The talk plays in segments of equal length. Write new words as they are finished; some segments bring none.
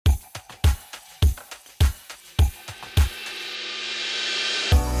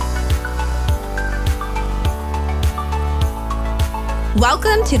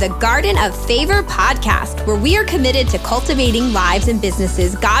Welcome to the Garden of Favor podcast, where we are committed to cultivating lives and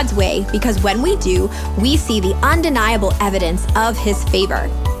businesses God's way, because when we do, we see the undeniable evidence of His favor.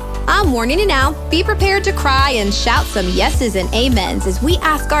 I'm warning you now, be prepared to cry and shout some yeses and amens as we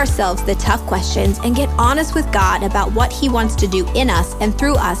ask ourselves the tough questions and get honest with God about what He wants to do in us and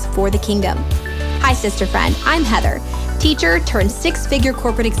through us for the kingdom. Hi, sister friend, I'm Heather. Teacher turned six-figure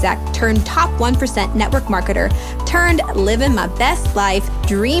corporate exec, turned top 1% network marketer, turned living my best life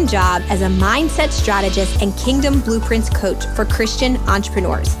dream job as a mindset strategist and kingdom blueprints coach for Christian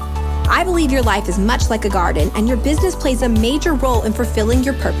entrepreneurs. I believe your life is much like a garden and your business plays a major role in fulfilling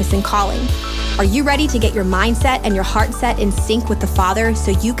your purpose and calling. Are you ready to get your mindset and your heart set in sync with the Father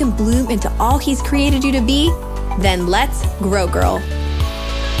so you can bloom into all He's created you to be? Then let's grow, girl.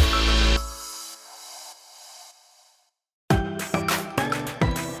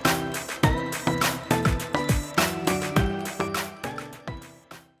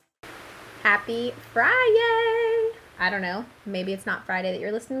 Happy Friday! I don't know, maybe it's not Friday that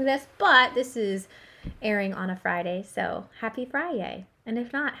you're listening to this, but this is airing on a Friday, so happy Friday. And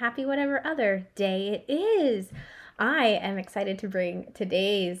if not, happy whatever other day it is. I am excited to bring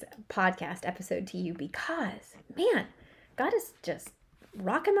today's podcast episode to you because, man, God is just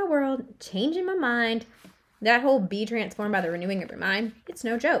rocking my world, changing my mind. That whole be transformed by the renewing of your mind, it's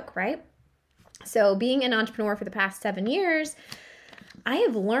no joke, right? So being an entrepreneur for the past 7 years, I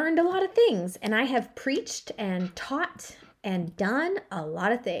have learned a lot of things, and I have preached and taught and done a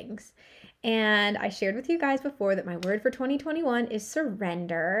lot of things. And I shared with you guys before that my word for 2021 is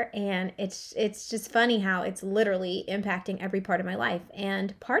surrender, and it's just funny how it's literally impacting every part of my life.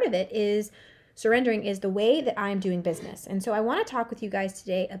 And part of it is surrendering is the way that I'm doing business. And so I want to talk with you guys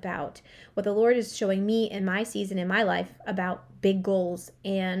today about what the Lord is showing me in my season in my life about big goals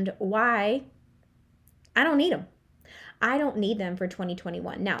and why I don't need them. I don't need them for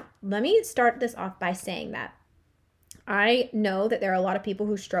 2021. Now, let me start this off by saying that I know that there are a lot of people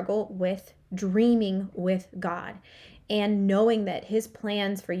who struggle with dreaming with God and knowing that His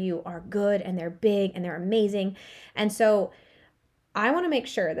plans for you are good and they're big and they're amazing. And so I want to make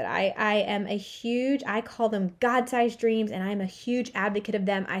sure that I call them God-sized dreams, and I'm a huge advocate of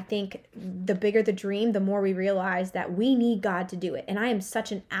them. I think the bigger the dream, the more we realize that we need God to do it. And I am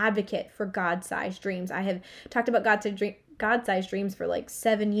such an advocate for God-sized dreams. I have talked about God-sized dreams for like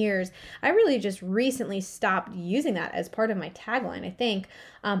 7 years. I really just recently stopped using that as part of my tagline, I think.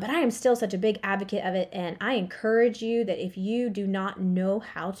 But I am still such a big advocate of it. And I encourage you that if you do not know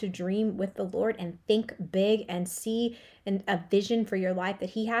how to dream with the Lord and think big and see a vision for your life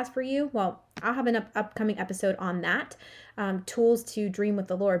that He has for you, well, I'll have an upcoming episode on that, tools to dream with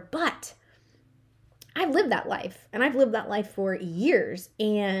the Lord. But I've lived that life, and I've lived that life for years,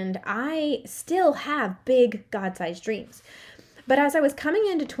 and I still have big God-sized dreams. But as I was coming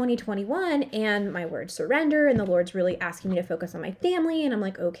into 2021 and my word surrender, and the Lord's really asking me to focus on my family, and I'm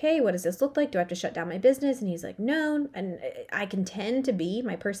like, okay, what does this look like? Do I have to shut down my business? And He's like, no. And I can tend to be,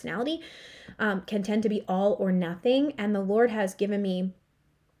 my personality can tend to be all or nothing. And the Lord has given me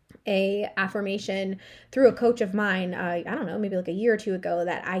a affirmation through a coach of mine, I don't know, maybe like a year or two ago,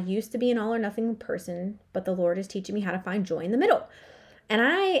 that I used to be an all or nothing person, but the Lord is teaching me how to find joy in the middle. And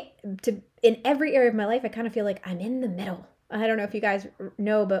in every area of my life, I kind of feel like I'm in the middle. I don't know if you guys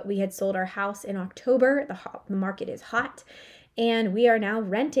know, but we had sold our house in October. The market is hot, and we are now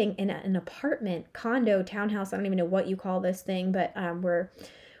renting in an apartment, condo, townhouse. I don't even know what you call this thing, but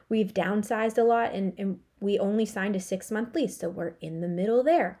we've downsized a lot, and we only signed a 6-month lease, so we're in the middle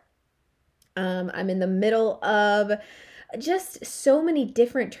there. I'm in the middle of just so many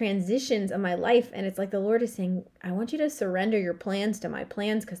different transitions of my life, and it's like the Lord is saying, I want you to surrender your plans to my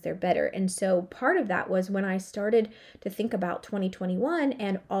plans because they're better. And so part of that was when I started to think about 2021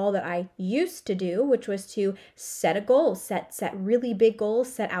 and all that I used to do, which was to set a goal, set really big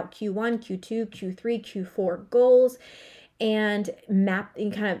goals, set out Q1, Q2, Q3, Q4 goals, and map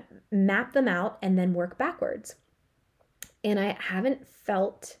them out and then work backwards. And I haven't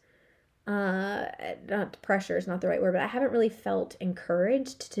felt not pressure is not the right word, but I haven't really felt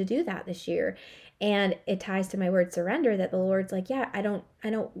encouraged to do that this year. And it ties to my word surrender, that the Lord's like, yeah, I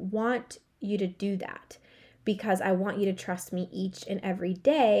don't want you to do that, because I want you to trust me each and every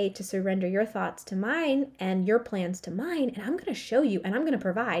day, to surrender your thoughts to mine and your plans to mine. And I'm going to show you, and I'm going to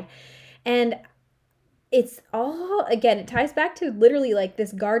provide. And it's all, again, it ties back to literally like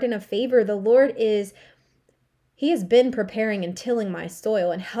this garden of favor. The Lord He has been preparing and tilling my soil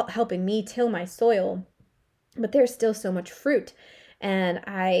and helping me till my soil, but there's still so much fruit. And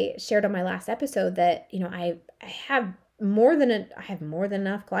I shared on my last episode that, I have I have more than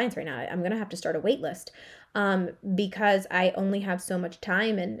enough clients right now. I'm going to have to start a wait list because I only have so much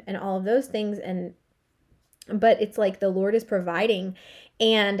time and all of those things. But it's like the Lord is providing.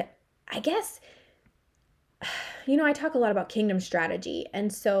 And I guess, I talk a lot about kingdom strategy.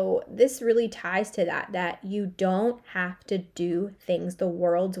 And so this really ties to that you don't have to do things the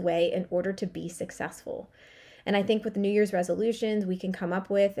world's way in order to be successful. And I think with New Year's resolutions we can come up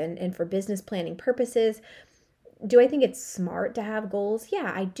with and for business planning purposes, do I think it's smart to have goals?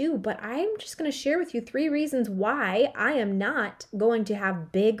 Yeah, I do. But I'm just going to share with you 3 reasons why I am not going to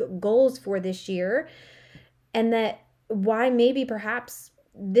have big goals for this year. And that why maybe perhaps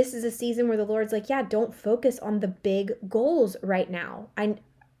this is a season where the Lord's like, yeah, don't focus on the big goals right now.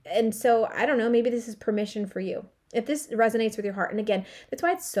 And so I don't know, maybe this is permission for you. If this resonates with your heart, and again, that's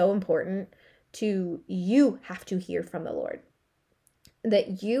why it's so important you have to hear from the Lord.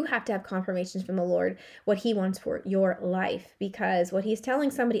 That you have to have confirmations from the Lord what he wants for your life, because what he's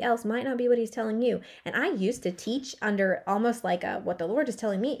telling somebody else might not be what he's telling you. And I used to teach under almost like what the Lord is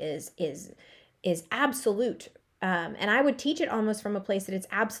telling me is absolute. And I would teach it almost from a place that it's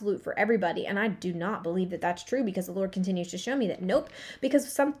absolute for everybody. And I do not believe that that's true, because the Lord continues to show me that nope,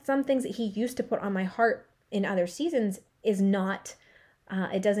 because some things that he used to put on my heart in other seasons is not,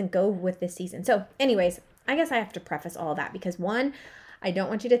 it doesn't go with this season. So anyways, I guess I have to preface all that because one, I don't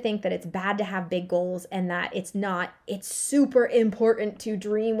want you to think that it's bad to have big goals and that it's not. It's super important to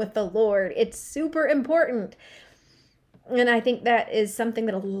dream with the Lord. It's super important. And I think that is something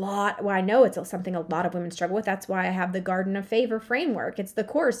that I know it's something a lot of women struggle with. That's why I have the Garden of Favor framework. It's the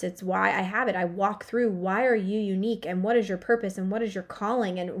course. It's why I have it. I walk through why are you unique and what is your purpose and what is your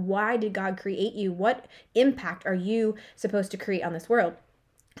calling and why did God create you? What impact are you supposed to create on this world?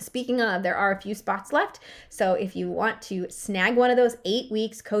 Speaking of, there are a few spots left. So if you want to snag one of those 8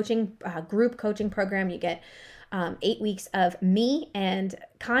 weeks coaching, group coaching program, you get 8 weeks of me and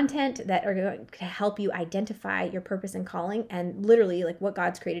content that are going to help you identify your purpose and calling and literally like what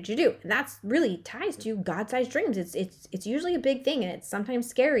God's created you to do. And that's really ties to God-sized dreams. It's usually a big thing and it's sometimes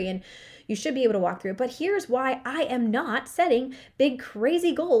scary and you should be able to walk through it. But here's why I am not setting big,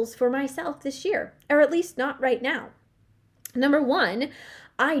 crazy goals for myself this year, or at least not right now. Number one,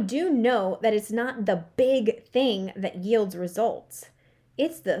 I do know that it's not the big thing that yields results.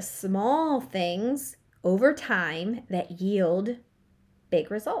 It's the small things over time that yield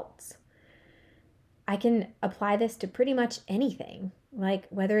big results. I can apply this to pretty much anything. Like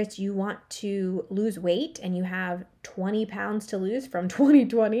whether it's you want to lose weight and you have 20 pounds to lose from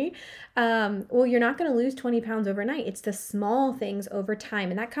 2020, well, you're not going to lose 20 pounds overnight. It's the small things over time.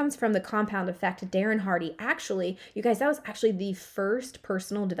 And that comes from the Compound Effect. Darren Hardy. Actually, you guys, that was actually the first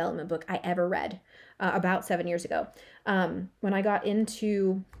personal development book I ever read about 7 years ago. When I got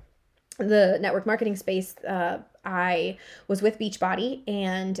into the network marketing space, I was with Beachbody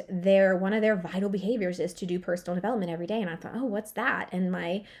and one of their vital behaviors is to do personal development every day. And I thought, oh, what's that? And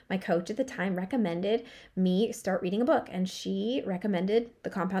my coach at the time recommended me start reading a book, and she recommended The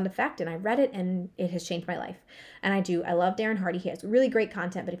Compound Effect, and I read it and it has changed my life. And I love Darren Hardy. He has really great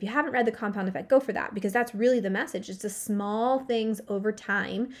content, but if you haven't read The Compound Effect, go for that, because that's really the message. It's the small things over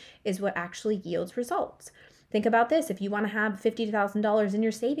time is what actually yields results. Think about this. If you want to have $50,000 in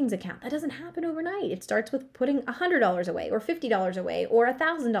your savings account, that doesn't happen overnight. It starts with putting $100 away or $50 away or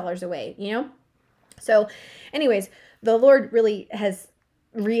 $1,000 away, So anyways, the Lord really has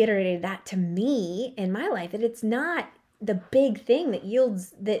reiterated that to me in my life, that it's not the big thing that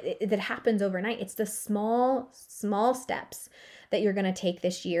yields, that happens overnight. It's the small steps that you're going to take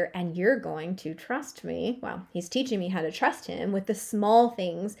this year, and you're going to trust me. Well, he's teaching me how to trust him with the small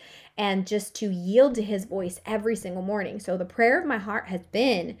things and just to yield to his voice every single morning. So the prayer of my heart has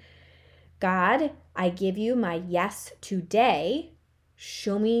been, God, I give you my yes today.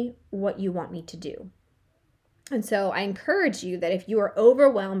 Show me what you want me to do. And so I encourage you that if you are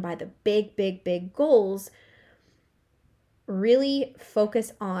overwhelmed by the big goals, really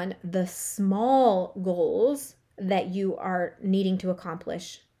focus on the small goals that you are needing to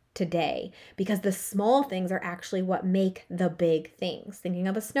accomplish today, because the small things are actually what make the big things. Thinking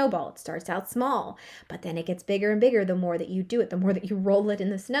of a snowball, it starts out small, but then it gets bigger and bigger the more that you do it, the more that you roll it in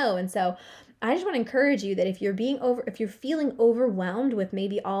the snow. And so I just want to encourage you that if you're feeling overwhelmed with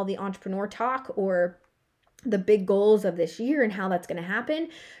maybe all the entrepreneur talk or the big goals of this year and how that's going to happen,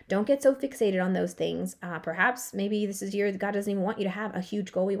 don't get so fixated on those things. Perhaps maybe this is a year that God doesn't even want you to have a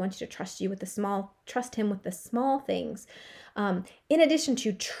huge goal. He wants you to trust him with the small things. In addition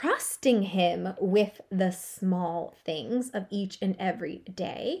to trusting him with the small things of each and every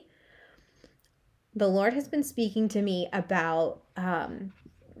day, the Lord has been speaking to me about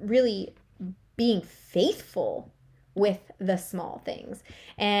really being faithful with the small things.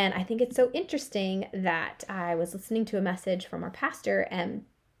 And I think it's so interesting that I was listening to a message from our pastor, and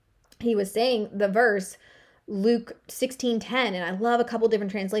he was saying the verse Luke 16:10, and I love a couple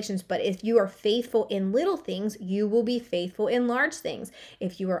different translations, but if you are faithful in little things, you will be faithful in large things.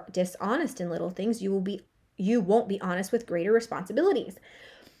 If you are dishonest in little things, you won't be honest with greater responsibilities.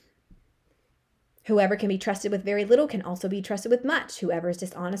 Whoever can be trusted with very little can also be trusted with much. Whoever is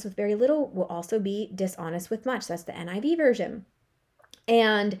dishonest with very little will also be dishonest with much. That's the NIV version.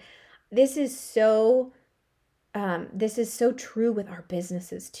 And this is so true with our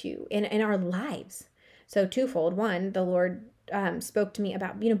businesses too, in our lives. So twofold. One, the Lord spoke to me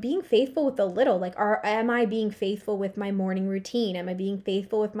about, being faithful with the little. Like, am I being faithful with my morning routine? Am I being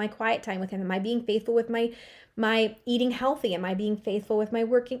faithful with my quiet time with Him? Am I being faithful with my eating healthy? Am I being faithful with my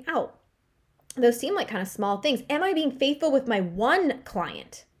working out? Those seem like kind of small things. Am I being faithful with my one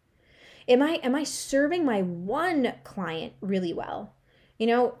client? Am I serving my one client really well?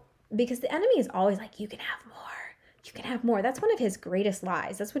 Because the enemy is always like, you can have more. You can have more. That's one of his greatest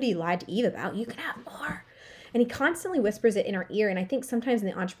lies. That's what he lied to Eve about. You can have more. And he constantly whispers it in our ear. And I think sometimes in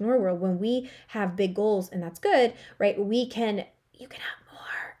the entrepreneur world, when we have big goals, and that's good, right? You can have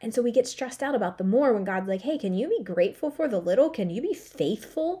more. And so we get stressed out about the more when God's like, hey, can you be grateful for the little? Can you be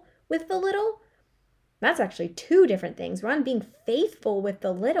faithful with the little? That's actually two different things. We're on being faithful with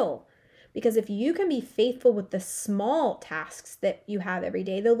the little. Because if you can be faithful with the small tasks that you have every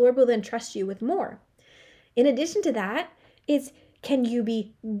day, the Lord will then trust you with more. In addition to that, can you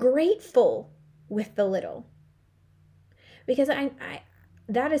be grateful with the little? Because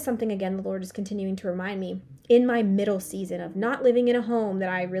that is something, again, the Lord is continuing to remind me in my middle season of not living in a home that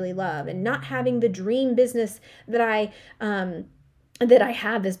I really love and not having the dream business that I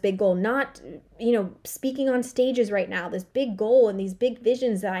have, this big goal, not, speaking on stages right now, this big goal and these big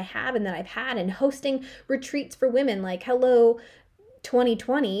visions that I have and that I've had, and hosting retreats for women, like Hello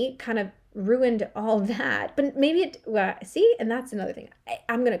 2020 kind of ruined all that. But maybe and that's another thing.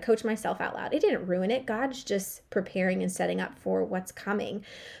 I'm going to coach myself out loud. It didn't ruin it. God's just preparing and setting up for what's coming.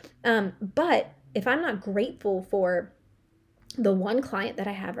 But if I'm not grateful for the one client that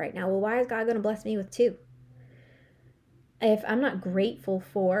I have right now, well, why is God going to bless me with two? If I'm not grateful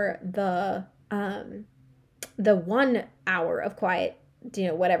for the 1 hour of quiet,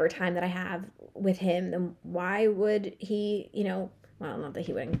 whatever time that I have with Him, then why would He, well, not that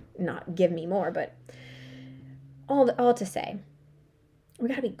He would not give me more, but all to say, we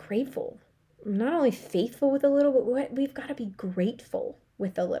got to be grateful. Not only faithful with a little, but we've got to be grateful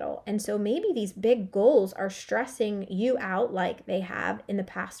with a little. And so maybe these big goals are stressing you out like they have in the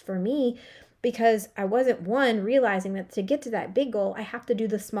past for me, because I wasn't, realizing that to get to that big goal, I have to do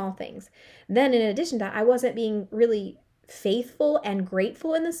the small things. Then in addition to that, I wasn't being really faithful and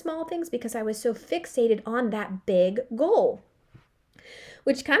grateful in the small things because I was so fixated on that big goal.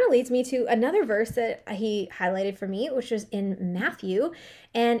 Which kind of leads me to another verse that he highlighted for me, which was in Matthew.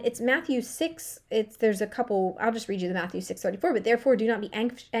 And it's Matthew 6. There's a couple, I'll just read you the Matthew 6:34. But therefore, do not be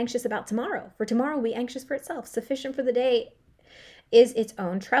anxious about tomorrow, for tomorrow will be anxious for itself. Sufficient for the day is its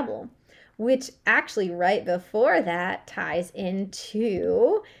own trouble. Which actually right before that ties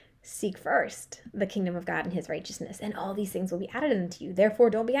into seek first the kingdom of God and His righteousness, and all these things will be added unto you. Therefore,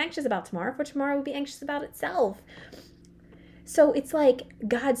 don't be anxious about tomorrow, for tomorrow will be anxious about itself. So it's like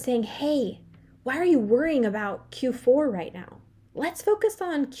God saying, hey, why are you worrying about Q4 right now? Let's focus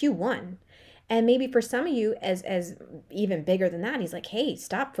on Q1. And maybe for some of you, as even bigger than that, He's like, hey,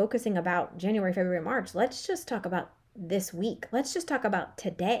 stop focusing about January, February, March. Let's just talk about this week. Let's just talk about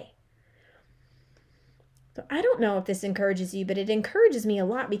today. So I don't know if this encourages you, but it encourages me a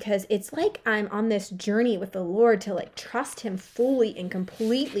lot, because it's like I'm on this journey with the Lord to trust Him fully and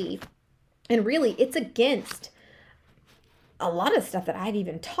completely. And really, it's against a lot of stuff that I've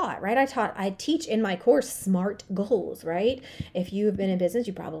even taught, right? I teach in my course SMART goals, right? If you have been in business,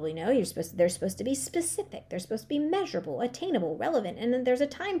 you probably know they're supposed to be specific. They're supposed to be measurable, attainable, relevant. And then there's a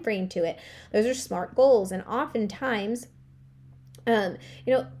time frame to it. Those are SMART goals. And oftentimes, the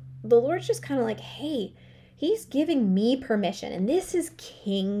Lord's just kind of like, hey, He's giving me permission. And this is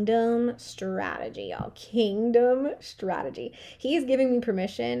kingdom strategy, y'all. Kingdom strategy. He's giving me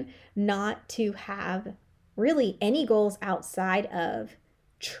permission not to have really any goals outside of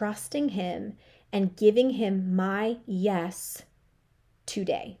trusting Him and giving Him my yes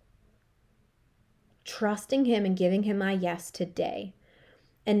today. Trusting Him and giving Him my yes today.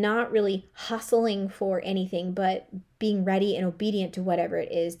 And not really hustling for anything, but being ready and obedient to whatever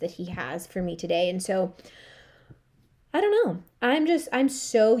it is that He has for me today. And so, I don't know. I'm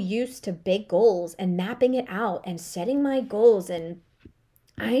so used to big goals and mapping it out and setting my goals and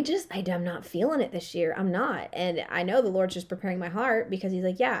I'm not feeling it this year. I'm not. And I know the Lord's just preparing my heart because he's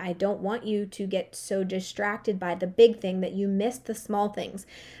like, yeah, I don't want you to get so distracted by the big thing that you miss the small things.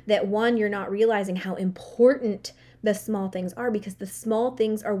 That one, you're not realizing how important the small things are, because the small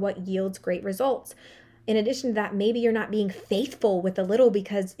things are what yields great results. In addition to that, maybe you're not being faithful with the little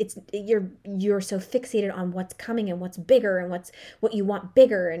because you're so fixated on what's coming and what's bigger and what you want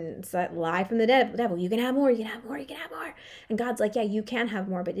bigger, and it's that lie from the devil. You can have more, you can have more, you can have more. And God's like, yeah, you can have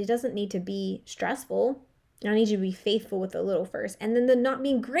more, but it doesn't need to be stressful. I need you to be faithful with the little first, and then the not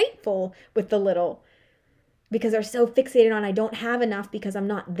being grateful with the little because they're so fixated on I don't have enough because I'm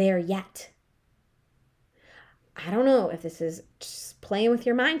not there yet. I don't know if this is just playing with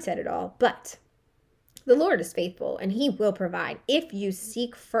your mindset at all, but the Lord is faithful and he will provide if you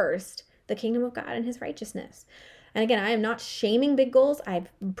seek first the kingdom of God and his righteousness. And again, I am not shaming big goals. I've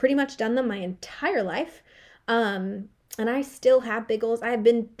pretty much done them my entire life. And I still have big goals. I've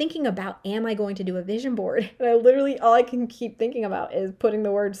been thinking about, am I going to do a vision board? And all I can keep thinking about is putting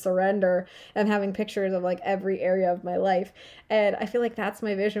the word surrender and having pictures of like every area of my life. And I feel like that's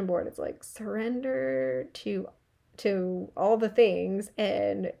my vision board. It's like surrender to all the things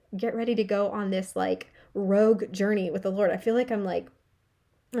and get ready to go on this like rogue journey with the Lord. I feel like I'm like,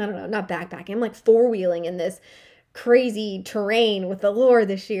 I don't know, not backpacking. I'm like four-wheeling in this crazy terrain with the Lord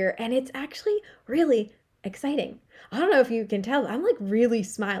this year. And it's actually really exciting. I don't know if you can tell, I'm like really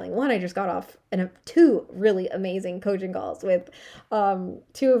smiling. One, I just got off two really amazing coaching calls with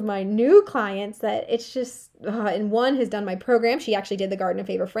two of my new clients that it's just, and one has done my program. She actually did the Garden of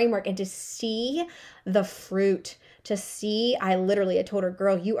Favor framework, and to see the fruit, I told her,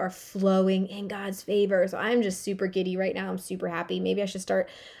 girl, you are flowing in God's favor. So I'm just super giddy right now. I'm super happy. Maybe I should start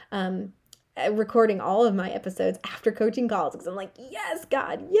recording all of my episodes after coaching calls because I'm like, yes,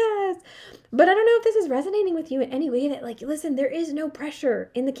 God, yes. But I don't know if this is resonating with you in any way that like, listen, there is no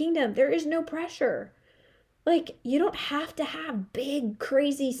pressure in the kingdom. There is no pressure. Like, you don't have to have big,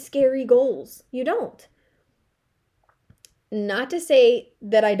 crazy, scary goals. You don't. Not to say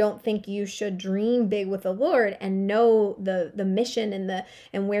that I don't think you should dream big with the Lord and know the mission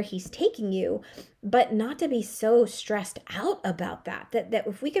and where he's taking you, but not to be so stressed out about that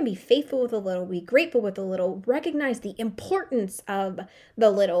if we can be faithful with a little, be grateful with a little, recognize the importance of the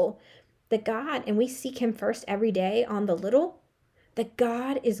little, that God, and we seek him first every day on the little, that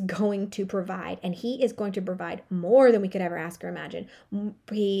God is going to provide, and he is going to provide more than we could ever ask or imagine.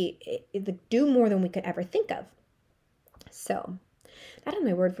 Do more than we could ever think of. So that is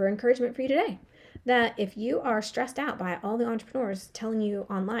my word for encouragement for you today. That if you are stressed out by all the entrepreneurs telling you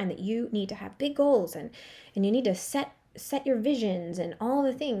online that you need to have big goals and you need to set your visions and all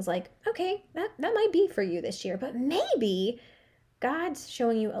the things, like, okay, that might be for you this year, but maybe God's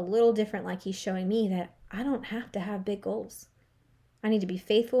showing you a little different, like he's showing me that I don't have to have big goals. I need to be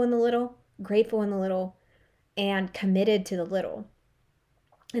faithful in the little, grateful in the little, and committed to the little,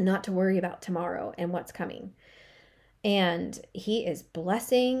 and not to worry about tomorrow and what's coming. And he is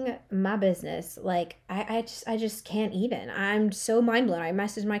blessing my business. Like, I just can't even. I'm so mind blown. I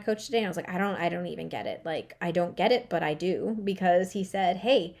messaged my coach today and I was like, I don't even get it. Like, I don't get it, but I do, because he said,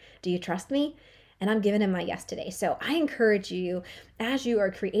 hey, do you trust me? And I'm giving him my yes today. So I encourage you, as you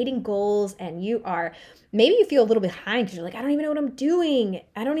are creating goals and maybe you feel a little behind because you're like, I don't even know what I'm doing.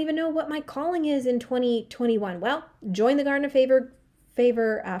 I don't even know what my calling is in 2021. Well, join the Garden of Favor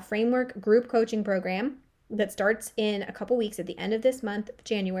framework group coaching program that starts in a couple weeks at the end of this month,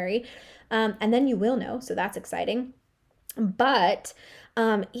 January. And then you will know. So that's exciting. But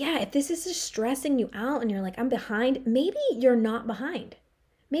if this is just stressing you out and you're like, I'm behind, maybe you're not behind.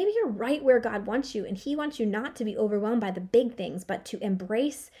 Maybe you're right where God wants you, and he wants you not to be overwhelmed by the big things, but to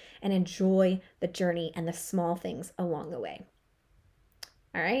embrace and enjoy the journey and the small things along the way.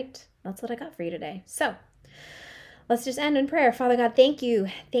 All right, that's what I got for you today. So let's just end in prayer. Father God, thank you.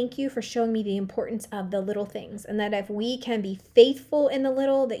 Thank you for showing me the importance of the little things, and that if we can be faithful in the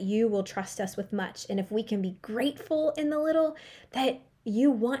little, that you will trust us with much. And if we can be grateful in the little, that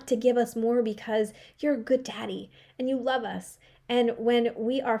you want to give us more because you're a good daddy and you love us. And when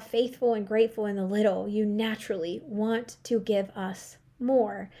we are faithful and grateful in the little, you naturally want to give us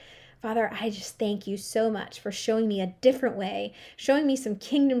more. Father, I just thank you so much for showing me a different way, showing me some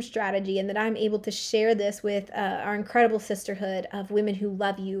kingdom strategy, and that I'm able to share this with our incredible sisterhood of women who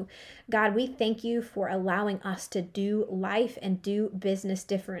love you. God, we thank you for allowing us to do life and do business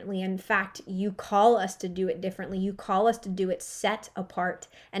differently. In fact, you call us to do it differently. You call us to do it set apart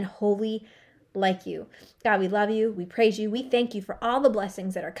and holy like you. God, we love you. We praise you. We thank you for all the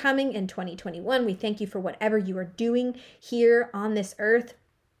blessings that are coming in 2021. We thank you for whatever you are doing here on this earth.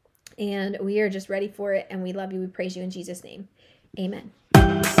 And we are just ready for it. And we love you. We praise you in Jesus' name. Amen.